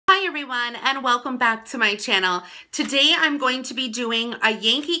Hi everyone and welcome back to my channel. Today I'm going to be doing a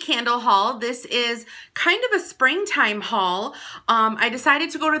Yankee candle haul. This is kind of a springtime haul. I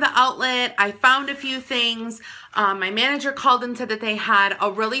decided to go to the outlet. I found a few things. My manager called and said that they had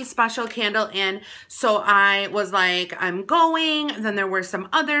a really special candle in. So I was like, I'm going. Then there were some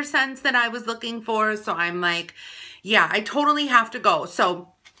other scents that I was looking for. So I'm like, yeah, I totally have to go. So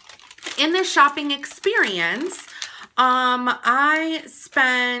in this shopping experience, I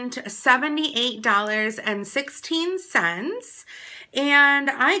spent $78.16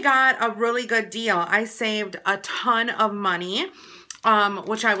 and I got a really good deal. I saved a ton of money,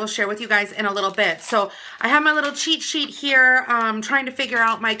 which I will share with you guys in a little bit. So I have my little cheat sheet here, trying to figure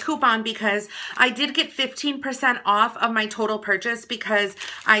out my coupon because I did get 15% off of my total purchase because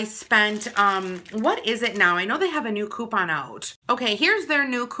I spent, what is it now? I know they have a new coupon out. Okay, here's their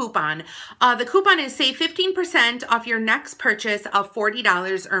new coupon. The coupon is save 15% off your next purchase of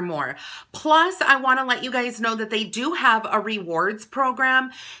 $40 or more. Plus, I want to let you guys know that they do have a rewards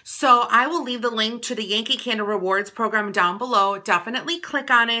program. So I will leave the link to the Yankee Candle Rewards program down below. Definitely click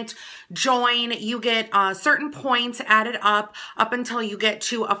on it, join. You get certain points added up until you get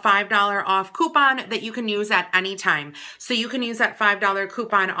to a $5 off coupon that you can use at any time. So you can use that $5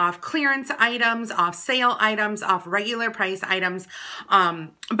 coupon off clearance items, off sale items, off regular price items.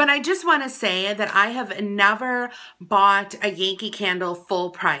 But I just want to say that I have never bought a Yankee candle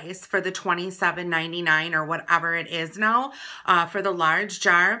full price for the $27.99 or whatever it is now for the large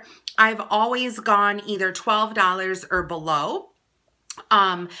jar. I've always gone either $12 or below.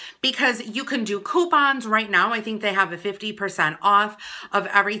 Because you can do coupons right now. I think they have a 50% off of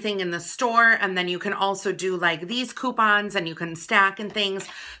everything in the store. And then you can also do like these coupons and you can stack and things.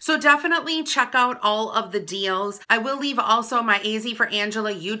 So definitely check out all of the deals. I will leave also my AZ for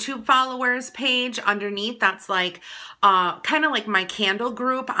Angela YouTube followers page underneath. That's like kind of like my candle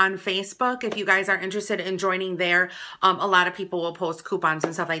group on Facebook. If you guys are interested in joining there, a lot of people will post coupons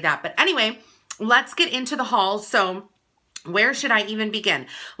and stuff like that. But anyway, let's get into the haul. So where should I even begin?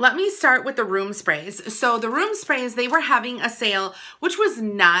 Let me start with the room sprays. So the room sprays, they were having a sale, which was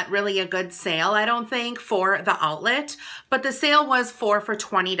not really a good sale, I don't think, for the outlet, but the sale was 4 for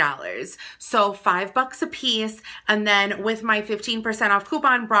 $20. So $5 a piece. And then with my 15% off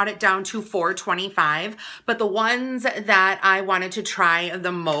coupon, brought it down to $4.25. But the ones that I wanted to try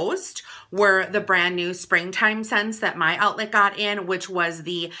the most were the brand new springtime scents that my outlet got in, which was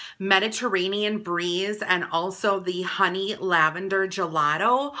the Mediterranean Breeze and also the Honey Lavender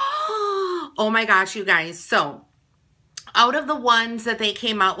Gelato. Oh my gosh, you guys. So out of the ones that they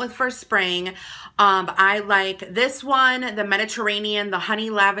came out with for spring, I like this one, the Mediterranean, the Honey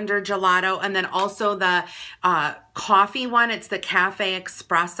Lavender Gelato, and then also the coffee one. It's the Cafe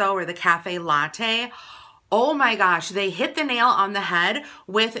Espresso or the Cafe Latte. Oh my gosh, they hit the nail on the head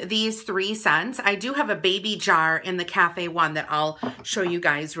with these 3 scents. I do have a baby jar in the cafe one that I'll show you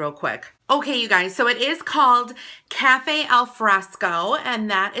guys real quick. Okay, you guys, so it is called Cafe Al Fresco, and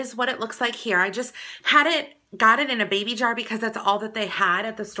that is what it looks like here. I just got it in a baby jar because that's all that they had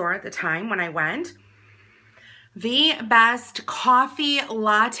at the store at the time when I went. The best coffee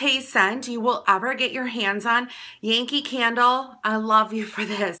latte scent you will ever get your hands on. Yankee Candle, I love you for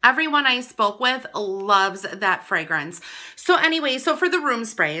this. Everyone I spoke with loves that fragrance. So anyway, so for the room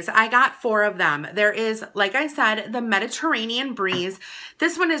sprays, I got 4 of them. There is, like I said, the Mediterranean Breeze.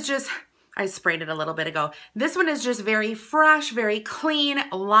 This one is just, I sprayed it a little bit ago. This one is just very fresh, very clean,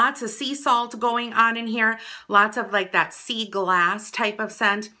 lots of sea salt going on in here, lots of like that sea glass type of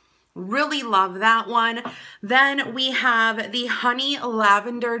scent. Really love that one. Then we have the Honey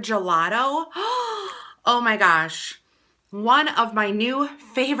Lavender Gelato. Oh my gosh. One of my new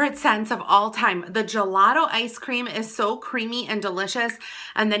favorite scents of all time. The gelato ice cream is so creamy and delicious.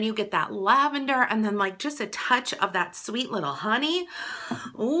 And then you get that lavender and then like just a touch of that sweet little honey.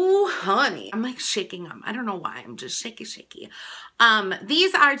 Ooh, honey. I'm like shaking them. I don't know why. I'm just shaky.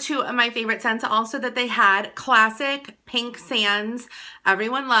 These are 2 of my favorite scents also that they had. Classic Pink Sands.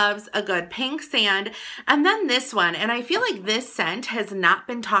 Everyone loves a good pink sand. And then this one, and I feel like this scent has not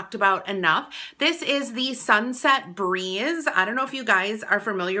been talked about enough. This is the Sunset Breeze. I don't know if you guys are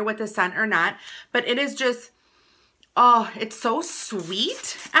familiar with the scent or not, but it is just, oh, it's so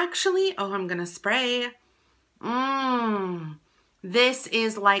sweet, actually. Oh, I'm gonna spray. This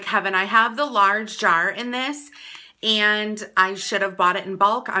is like heaven. I have the large jar in this, and I should have bought it in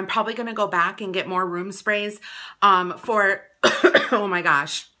bulk. I'm probably gonna go back and get more room sprays for, oh my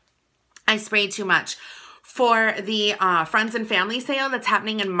gosh, I sprayed too much. For the friends and family sale that's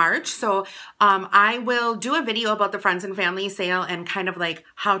happening in March. So I will do a video about the friends and family sale and kind of like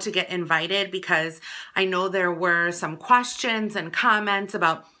how to get invited, because I know there were some questions and comments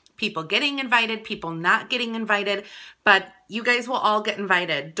about people getting invited, people not getting invited, but you guys will all get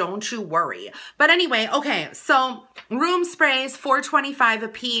invited. Don't you worry. But anyway, okay, so room sprays, $4.25 a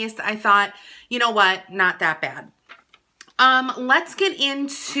piece. I thought, you know what, not that bad. Let's get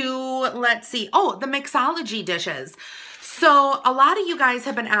into, let's see, oh, the mixology dishes. So a lot of you guys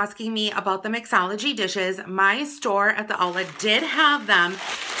have been asking me about the mixology dishes. My store at the outlet did have them,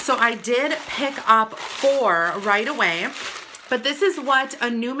 so I did pick up 4 right away. But this is what a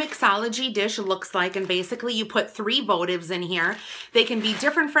new mixology dish looks like, and basically you put 3 votives in here. They can be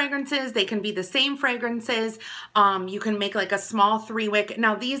different fragrances, they can be the same fragrances. You can make like a small 3-wick.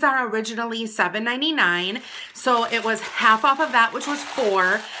 Now these are originally $7.99, so it was half off of that, which was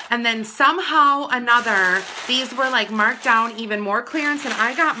 4, and then somehow another, these were like marked down even more clearance, and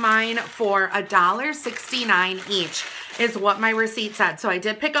I got mine for $1.69 each. Is what my receipt said. So I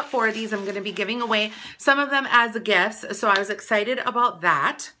did pick up 4 of these. I'm going to be giving away some of them as gifts. So I was excited about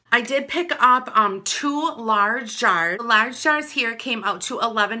that. I did pick up 2 large jars. The large jars here came out to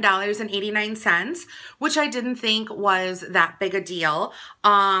 $11.89, which I didn't think was that big a deal.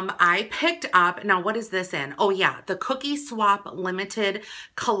 I picked up, now what is this in? Oh yeah, the Cookie Swap Limited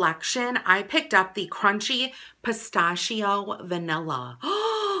Collection. I picked up the Crunchy Pistachio Vanilla.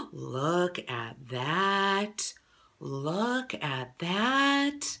 Oh, look at that. Look at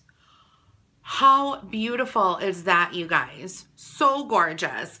that. How beautiful is that, you guys? So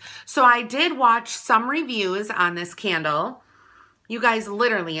gorgeous. So I did watch some reviews on this candle. You guys,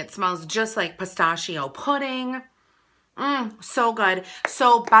 literally, it smells just like pistachio pudding. So good.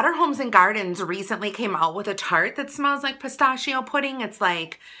 So Better Homes and Gardens recently came out with a tart that smells like pistachio pudding. It's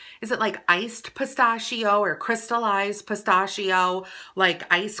like, is it like iced pistachio or crystallized pistachio,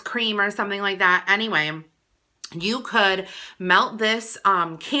 like ice cream or something like that? Anyway, you could melt this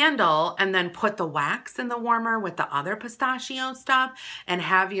candle and then put the wax in the warmer with the other pistachio stuff and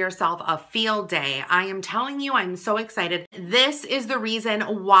have yourself a field day. I am telling you, I'm so excited. This is the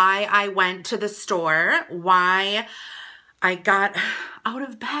reason why I went to the store, why I got out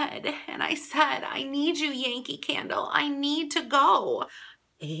of bed and I said, I need you, Yankee Candle. I need to go.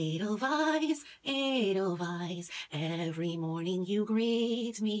 Edelweiss, Edelweiss, every morning you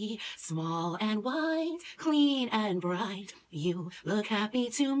greet me, small and white, clean and bright, you look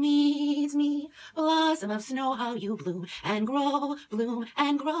happy to meet me, blossom of snow, how you bloom and grow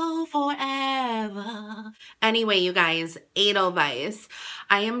forever. Anyway, you guys, Edelweiss,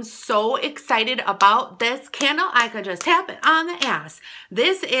 I am so excited about this candle, I could just tap it on the ass.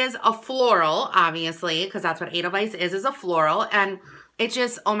 This is a floral, obviously, because that's what Edelweiss is a floral, and it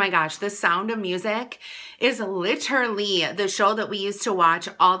just, oh my gosh, The Sound of Music is literally the show that we used to watch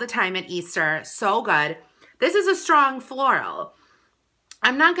all the time at Easter. So good. This is a strong floral.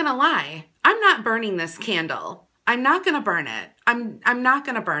 I'm not going to lie. I'm not burning this candle. I'm not going to burn it. I'm not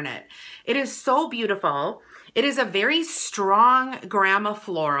going to burn it. It is so beautiful. It is a very strong grandma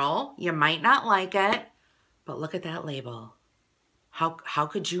floral. You might not like it, but look at that label. How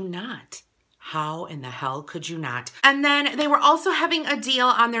could you not? How in the hell could you not? And then they were also having a deal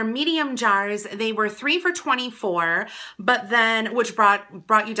on their medium jars. They were 3 for $24, but then, which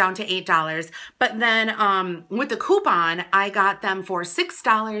brought you down to $8. But then with the coupon, I got them for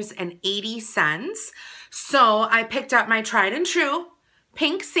 $6.80. So I picked up my tried and true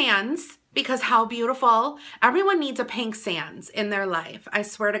pink sands, because how beautiful. Everyone needs a pink sands in their life. I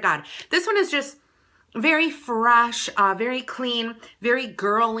swear to God. This one is just very fresh, very clean, very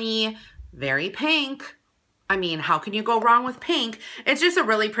girly, very pink. I mean, how can you go wrong with pink? It's just a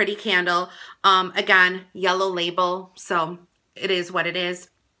really pretty candle. Again, yellow label, so it is what it is.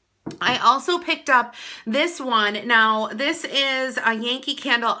 I also picked up this one. Now, this is a Yankee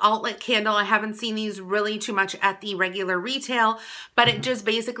Candle outlet candle. I haven't seen these really too much at the regular retail, but it just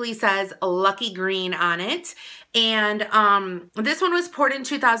basically says Lucky Green on it. And this one was poured in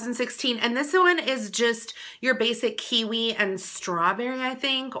 2016, and this one is just your basic kiwi and strawberry, I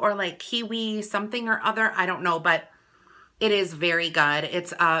think, or like kiwi something or other. I don't know, but it is very good.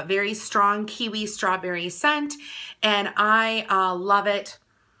 It's a very strong kiwi strawberry scent, and I love it.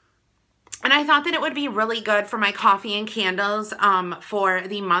 And I thought that it would be really good for my coffee and candles for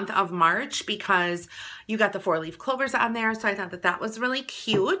the month of March, because you got the 4-leaf clovers on there. So I thought that that was really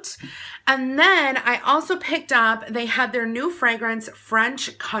cute. And then I also picked up, they had their new fragrance,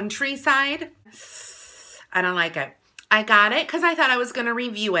 French Countryside. I don't like it. I got it because I thought I was going to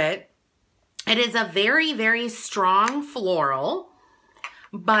review it. It is a very, very strong floral,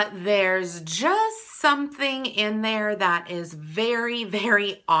 but there's just something in there that is very,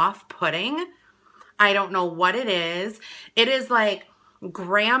 very off-putting. I don't know what it is. It is like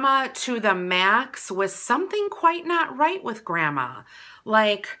grandma to the max with something quite not right with grandma.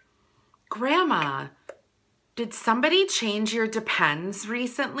 Like, Grandma, did somebody change your Depends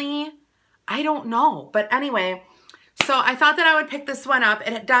recently? I don't know. But anyway, so I thought that I would pick this one up.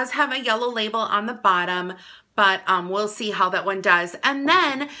 It does have a yellow label on the bottom, but we'll see how that one does. And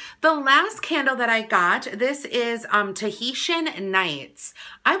then the last candle that I got, this is Tahitian Nights.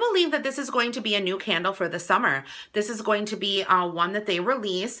 I believe that this is going to be a new candle for the summer. This is going to be one that they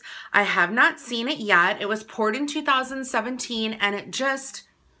release. I have not seen it yet. It was poured in 2017, and it just,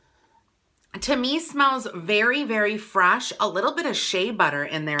 to me, smells very, very fresh. A little bit of shea butter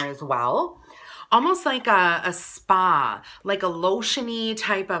in there as well. Almost like a spa, like a lotiony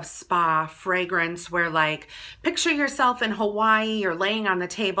type of spa fragrance where, like, picture yourself in Hawaii, you're laying on the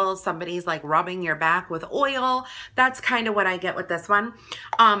table, somebody's like rubbing your back with oil. That's kind of what I get with this one.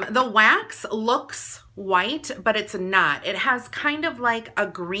 The wax looks white, but it's not. It has kind of like a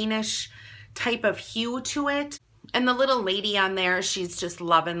greenish type of hue to it. And the little lady on there, she's just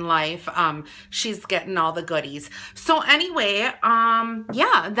loving life. She's getting all the goodies. So anyway,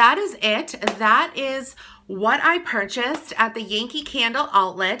 yeah, that is it. That is what I purchased at the Yankee Candle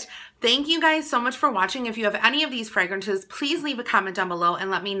Outlet. Thank you guys so much for watching. If you have any of these fragrances, please leave a comment down below and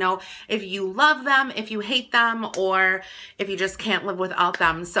let me know if you love them, if you hate them, or if you just can't live without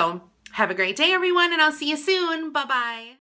them. So have a great day, everyone, and I'll see you soon. Bye-bye.